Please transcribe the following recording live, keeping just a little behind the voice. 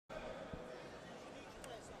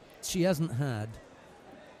she hasn't had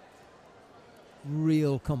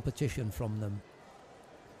real competition from them.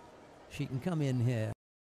 She can come in here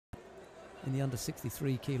in the under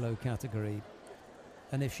 63 kilo category,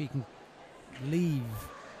 and if she can leave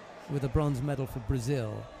with a bronze medal for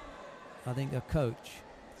Brazil, I think her coach,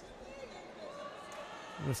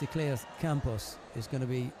 Rosiclea Campos, is going to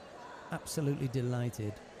be absolutely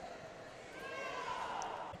delighted.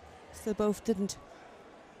 Still both didn't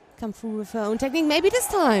come through with her own technique. Maybe this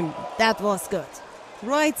time that was good.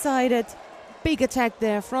 Right-sided, big attack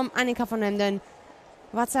there from Anicka van Emden.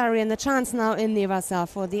 Vatsari and the chance now in Nevasa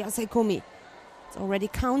for the Asekumi. It's already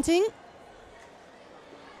counting.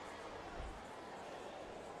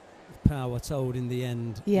 Power told in the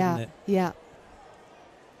end, Yeah, isn't it? yeah.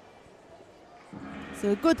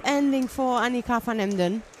 So a good ending for Anicka van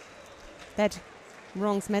Emden. That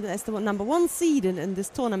bronze medal as the number 1 seed in this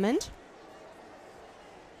tournament.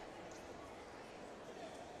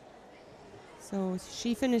 So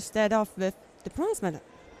she finished that off with the bronze medal.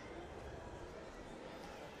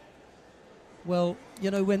 Well, you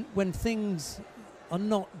know, when things are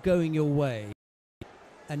not going your way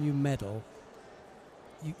and you medal,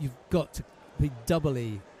 you've got to be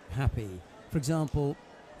doubly happy. For example,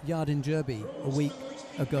 Yardin Jerby a week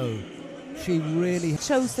ago, she really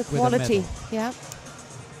shows the quality. Yeah.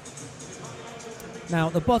 Now,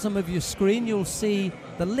 at the bottom of your screen, you'll see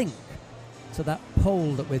the link to that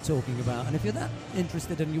poll that we're talking about. And if you're that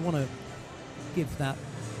interested and you want to give that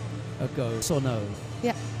a go, yes or no,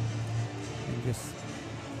 yeah, you just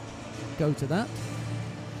go to that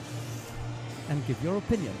and give your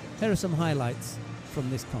opinion. Here are some highlights from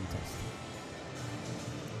this contest.